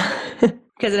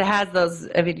 Because it has those,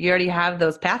 you already have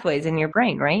those pathways in your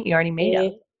brain, right? You already made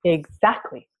them.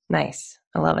 Exactly. Nice.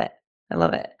 I love it.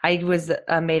 I was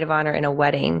a maid of honor in a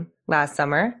wedding last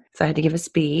summer. So I had to give a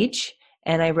speech,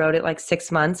 and I wrote it like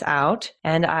 6 months out,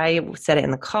 and I said it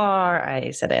in the car.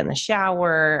 I said it in the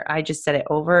shower. I just said it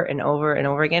over and over and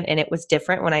over again. And it was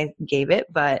different when I gave it,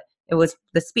 but it was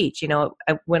the speech.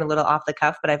 I went a little off the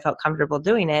cuff, but I felt comfortable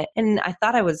doing it. And I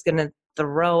thought I was going to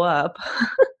throw up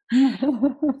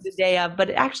the day of, but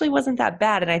it actually wasn't that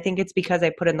bad. And I think it's because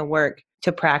I put in the work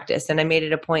to practice, and I made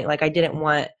it a point. Like, I didn't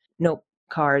want note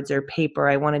cards or paper.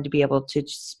 I wanted to be able to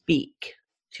speak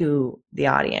to the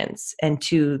audience and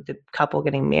to the couple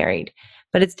getting married.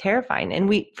 But it's terrifying.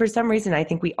 And for some reason, I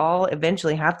think we all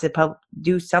eventually have to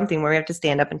do something where we have to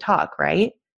stand up and talk,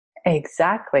 right?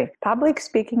 Exactly. Public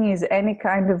speaking is any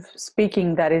kind of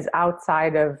speaking that is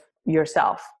outside of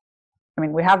yourself. I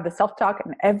mean, we have the self-talk,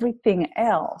 and everything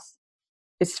else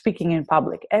is speaking in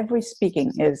public. Every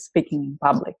speaking is speaking in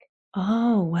public.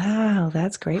 Oh, wow.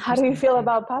 That's great. How do you feel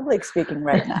about public speaking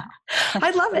right now?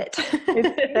 I love it.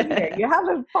 You have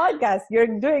a podcast. You're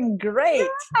doing great.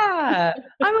 Yeah,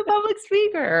 I'm a public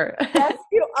speaker. Yes,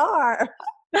 you are.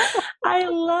 I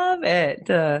love it.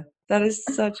 That is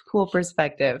such cool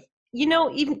perspective.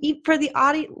 Even for the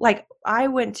audience, like, I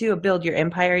went to a Build Your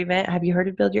Empire event. Have you heard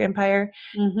of Build Your Empire?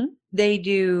 Mm-hmm. They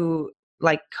do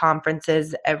like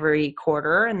conferences every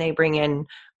quarter, and they bring in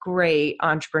great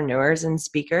entrepreneurs and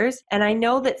speakers. And I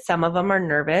know that some of them are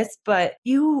nervous, but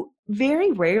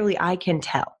very rarely I can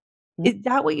tell. Is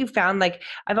that what you found? Like,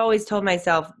 I've always told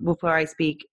myself before I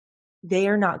speak, they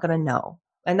are not going to know.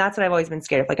 And that's what I've always been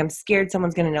scared of. Like, I'm scared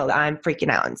someone's going to know that I'm freaking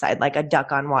out inside, like a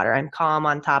duck on water. I'm calm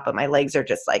on top, but my legs are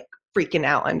just like freaking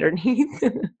out underneath.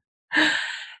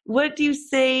 What do you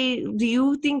say? Do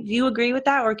you agree with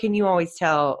that? Or can you always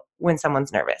tell when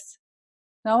someone's nervous?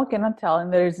 No, I cannot tell.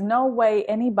 And there's no way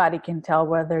anybody can tell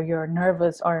whether you're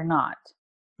nervous or not.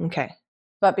 Okay.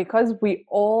 But because we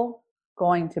all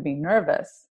going to be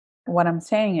nervous, what I'm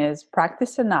saying is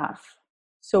practice enough.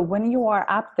 So when you are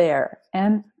up there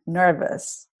and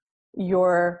nervous,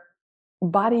 your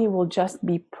body will just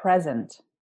be present.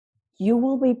 You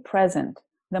will be present.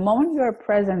 The moment you are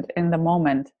present in the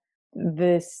moment,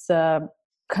 this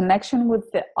connection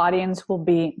with the audience will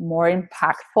be more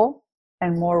impactful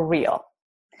and more real.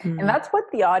 And that's what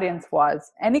the audience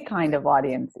was, any kind of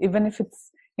audience, even if it's,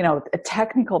 a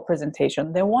technical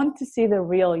presentation, they want to see the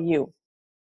real you.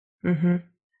 Mm-hmm.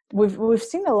 We've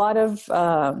seen a lot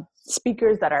of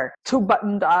speakers that are too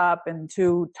buttoned up and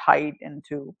too tight and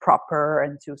too proper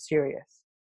and too serious.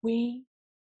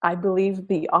 I believe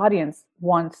the audience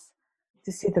wants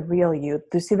to see the real you,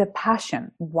 to see the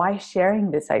passion. Why sharing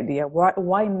this idea?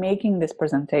 Why making this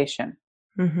presentation?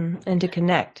 Mm-hmm. And to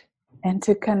connect.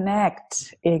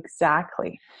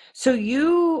 Exactly. So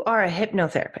you are a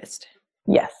hypnotherapist.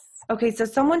 Yes. Okay, so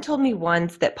someone told me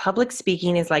once that public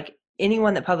speaking is like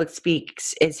anyone that public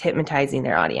speaks is hypnotizing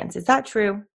their audience. Is that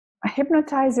true?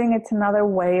 Hypnotizing, it's another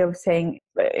way of saying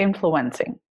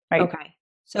influencing, right? Okay.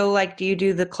 So, like, do you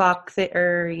do the clock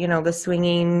or, the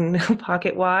swinging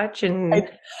pocket watch? And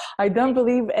I don't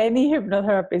believe any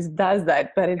hypnotherapist does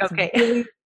that, but it's really,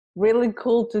 really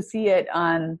cool to see it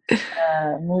on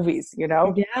movies,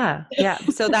 Yeah. Yeah.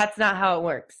 So that's not how it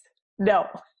works. No.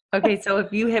 Okay. So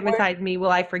if you hypnotize me,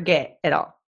 will I forget it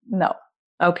all? No.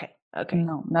 Okay.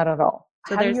 No, not at all.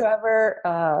 So have you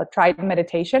ever tried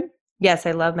meditation? Yes,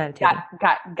 I love meditating.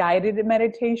 Guided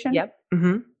meditation? Yep.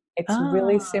 Mm-hmm. It's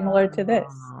really similar to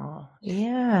this.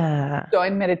 Yeah. So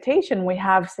in meditation, we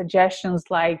have suggestions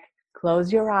like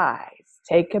close your eyes,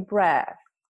 take a breath,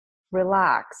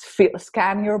 relax,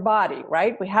 scan your body,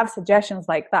 right? We have suggestions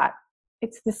like that.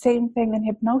 It's the same thing in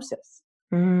hypnosis.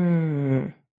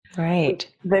 Right.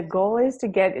 The goal is to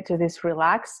get to this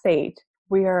relaxed state.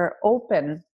 We are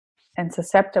open and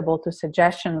susceptible to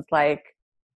suggestions like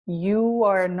you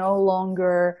are no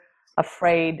longer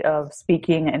afraid of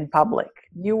speaking in public.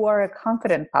 You are a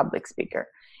confident public speaker.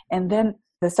 And then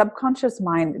the subconscious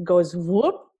mind goes,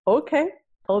 whoop, okay,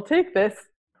 I'll take this.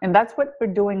 And that's what we're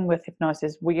doing with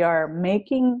hypnosis. We're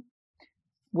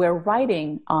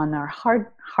writing on our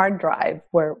hard drive.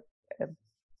 We're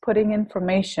putting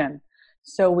information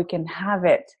so we can have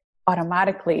it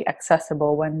automatically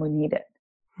accessible when we need it.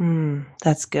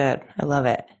 That's good. I love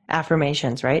it.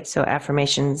 Affirmations, right? So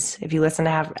affirmations, if you listen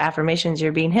to affirmations,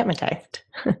 you're being hypnotized.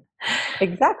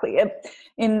 Exactly.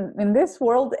 In this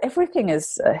world, everything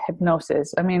is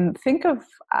hypnosis. I mean, think of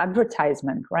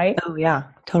advertisement, right? Oh, yeah,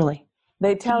 totally.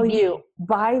 They tell you,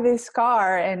 buy this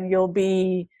car and you'll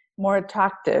be more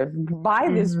attractive. Buy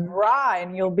this bra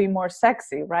and you'll be more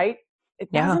sexy, right?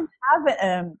 It doesn't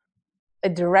have a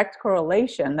direct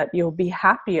correlation that you'll be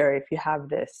happier if you have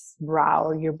this bra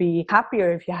or you'll be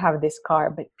happier if you have this car.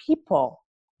 But people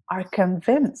are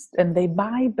convinced and they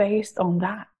buy based on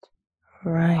that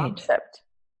concept.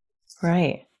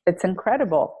 Right. It's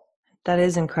incredible. That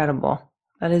is incredible.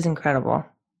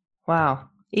 Wow.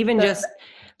 Even just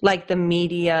like the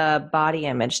media body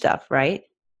image stuff, right?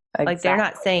 Like they're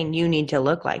not saying you need to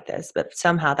look like this, but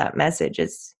somehow that message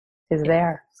is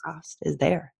there. Is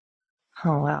there.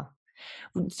 Oh, wow.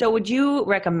 So would you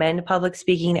recommend public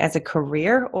speaking as a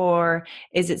career, or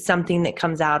is it something that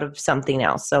comes out of something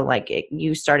else? So like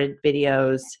you started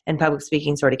videos and public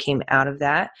speaking sort of came out of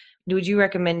that. Would you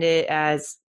recommend it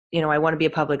as, I want to be a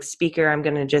public speaker. I'm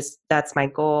going to that's my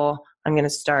goal. I'm going to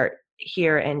start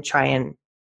here and try and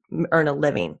earn a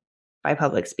living by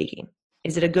public speaking.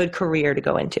 Is it a good career to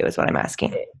go into is what I'm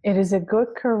asking. It is a good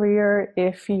career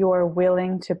if you're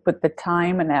willing to put the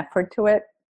time and effort to it.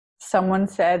 Someone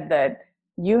said that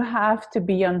you have to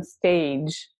be on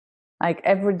stage like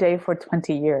every day for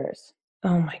 20 years.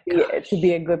 Oh my gosh. To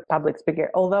be a good public speaker.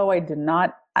 Although I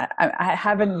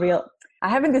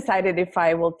haven't decided if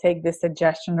I will take this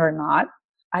suggestion or not.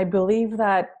 I believe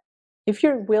that if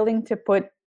you're willing to put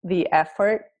the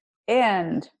effort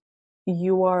and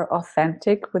you are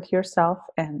authentic with yourself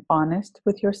and honest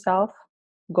with yourself,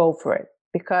 go for it.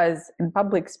 Because in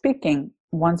public speaking,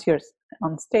 once you're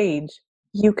on stage,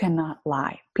 you cannot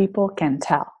lie. People can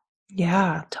tell.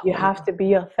 Yeah, totally. You have to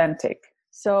be authentic.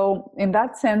 So in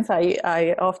that sense,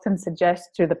 I often suggest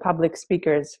to the public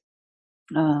speakers,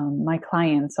 my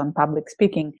clients on public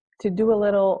speaking, to do a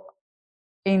little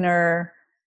inner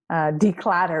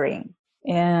decluttering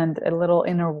and a little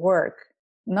inner work,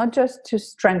 not just to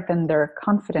strengthen their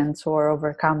confidence or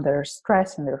overcome their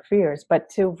stress and their fears, but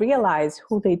to realize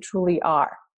who they truly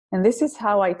are. And this is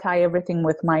how I tie everything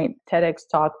with my TEDx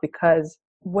talk, because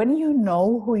when you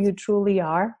know who you truly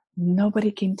are, nobody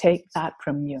can take that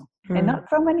from you. And not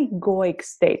from an egoic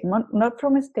state, not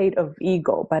from a state of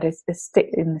ego, but it's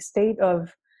in a state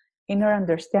of inner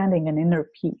understanding and inner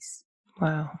peace.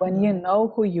 Wow. When you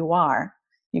know who you are,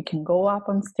 you can go up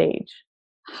on stage,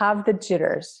 have the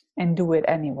jitters, and do it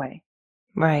anyway.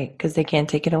 Right, because they can't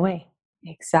take it away.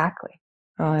 Exactly.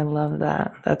 Oh, I love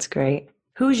that. That's great.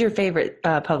 Who's your favorite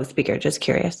public speaker? Just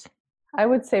curious. I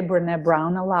would say Brené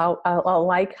Brown. I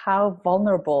like how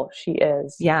vulnerable she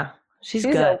is. Yeah, she's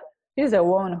good. She's a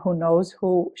woman who knows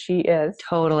who she is.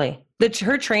 Totally.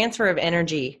 Her transfer of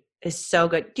energy is so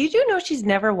good. Did you know she's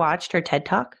never watched her TED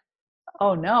Talk?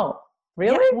 Oh, no.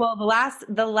 Really? Yeah, well,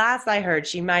 the last I heard,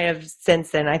 she might have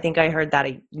since then. I think I heard that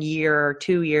a year or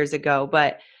 2 years ago.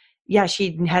 But yeah,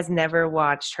 she has never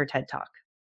watched her TED Talk.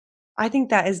 I think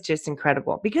that is just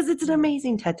incredible because it's an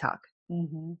amazing TED Talk.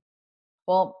 Mm-hmm.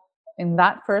 Well, in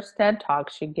that first TED Talk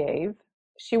she gave,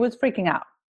 she was freaking out.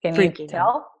 Can you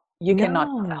tell? You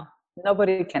cannot tell.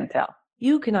 Nobody can tell.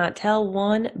 You cannot tell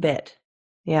one bit.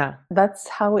 Yeah. That's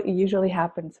how it usually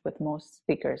happens with most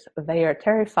speakers. They are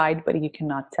terrified, but you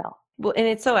cannot tell. Well, and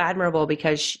it's so admirable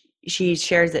because she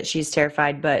shares that she's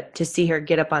terrified, but to see her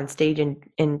get up on stage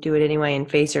and do it anyway and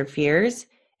face her fears,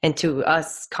 and to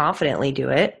us confidently do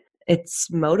it, it's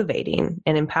motivating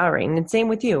and empowering. And same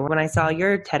with you. When I saw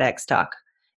your TEDx talk,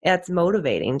 it's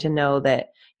motivating to know that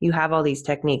you have all these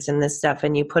techniques and this stuff,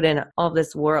 and you put in all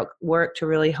this work to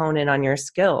really hone in on your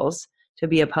skills to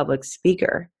be a public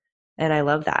speaker. And I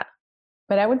love that.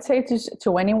 But I would say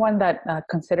to anyone that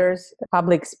considers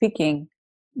public speaking,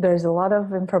 there's a lot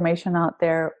of information out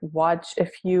there. Watch a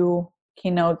few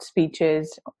keynote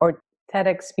speeches or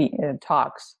TEDx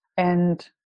talks. And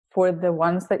for the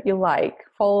ones that you like,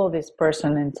 follow this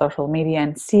person in social media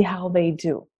and see how they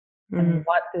do. And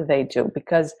what do they do?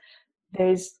 Because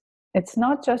it's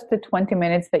not just the 20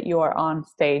 minutes that you are on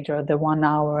stage or the 1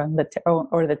 hour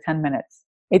or the 10 minutes.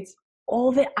 It's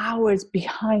all the hours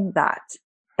behind that.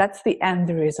 That's the end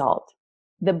result.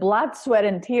 The blood, sweat,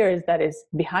 and tears that is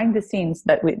behind the scenes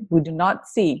that we do not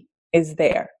see is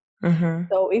there. Mm-hmm.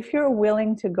 So if you're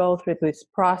willing to go through this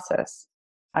process,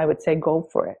 I would say go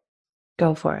for it.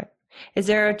 Go for it. Is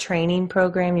there a training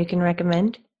program you can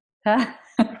recommend?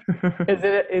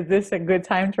 Is this a good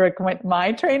time to recommend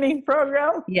my training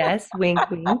program? Yes, wink,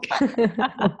 wink.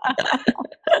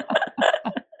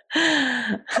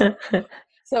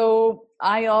 So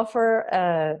I offer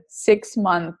a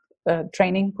 6-month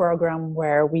training program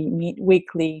where we meet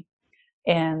weekly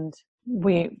and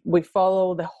we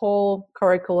follow the whole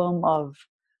curriculum of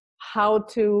how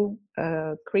to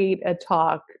create a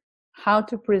talk, how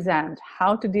to present,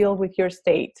 how to deal with your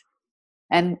state,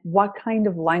 and what kind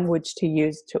of language to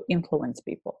use to influence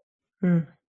people.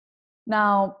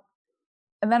 Now,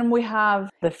 and then we have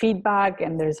the feedback,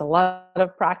 and there's a lot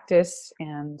of practice,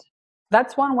 and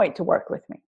that's one way to work with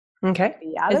me. Okay.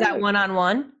 Is that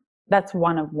one-on-one? That's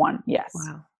one-on-one, yes.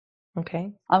 Wow.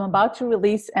 Okay. I'm about to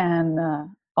release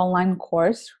an online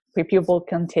course where people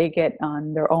can take it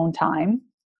on their own time.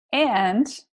 And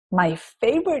my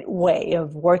favorite way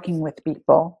of working with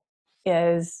people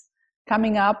is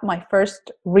coming up my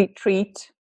first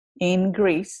retreat in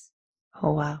Greece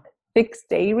Oh, wow.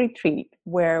 6-day retreat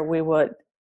where we would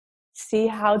see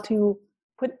how to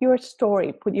put your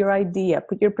story, put your idea,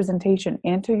 put your presentation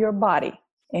into your body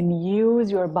and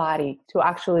use your body to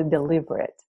actually deliver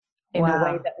it in a way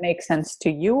Wow. that makes sense to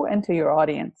you and to your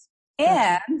audience.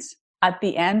 And at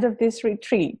the end of this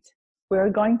retreat, we're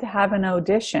going to have an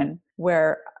audition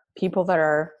where people that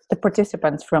are the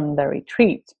participants from the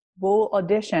retreat will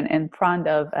audition in front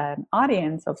of an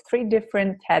audience of 3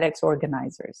 different TEDx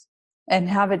organizers and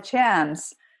have a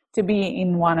chance to be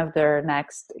in one of their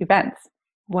next events.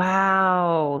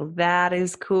 Wow, that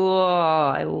is cool.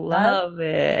 I love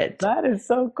it. That is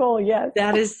so cool, yes.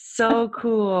 That is so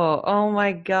cool. Oh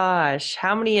my gosh.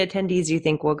 How many attendees do you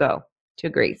think will go to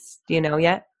Greece? Do you know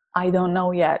yet? I don't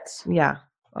know yet. Yeah.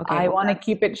 Okay. I want to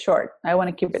keep it short. I want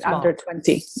to keep it small. under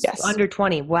 20. Yes. Under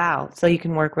 20. Wow. So you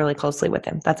can work really closely with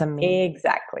him. That's amazing.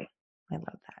 Exactly. I love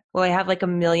that. Well, I have like a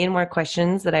million more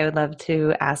questions that I would love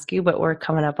to ask you, but we're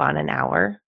coming up on an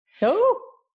hour. Oh,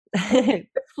 it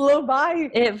flew by.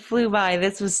 It flew by.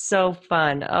 This was so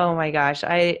fun. Oh my gosh.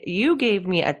 You gave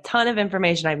me a ton of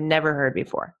information I've never heard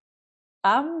before.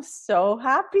 I'm so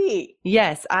happy.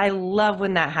 Yes, I love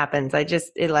when that happens.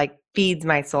 It like feeds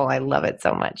my soul. I love it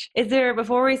so much.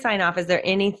 Before we sign off, is there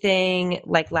anything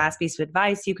like last piece of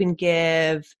advice you can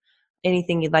give?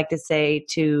 Anything you'd like to say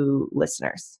to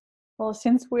listeners? Well,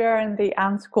 since we are in the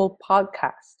Unschool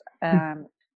podcast,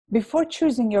 before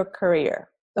choosing your career,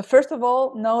 first of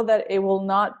all, know that it will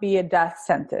not be a death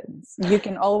sentence. You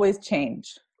can always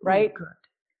change, right?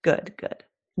 Good.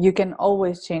 You can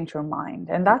always change your mind,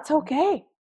 and that's okay.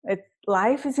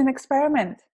 Life is an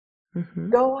experiment. Mm-hmm.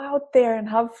 Go out there and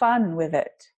have fun with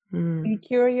it. Mm. Be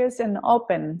curious and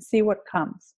open. See what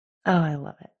comes. Oh, I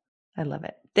love it. I love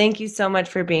it. Thank you so much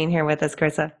for being here with us,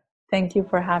 Chrisa. Thank you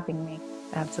for having me.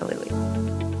 Absolutely.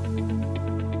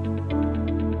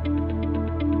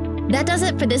 That does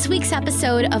it for this week's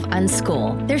episode of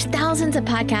Unschool. There's thousands of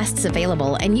podcasts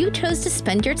available, and you chose to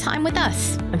spend your time with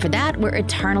us. And for that, we're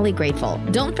eternally grateful.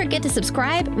 Don't forget to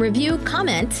subscribe, review,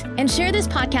 comment, and share this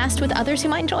podcast with others who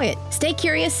might enjoy it. Stay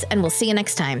curious, and we'll see you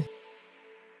next time.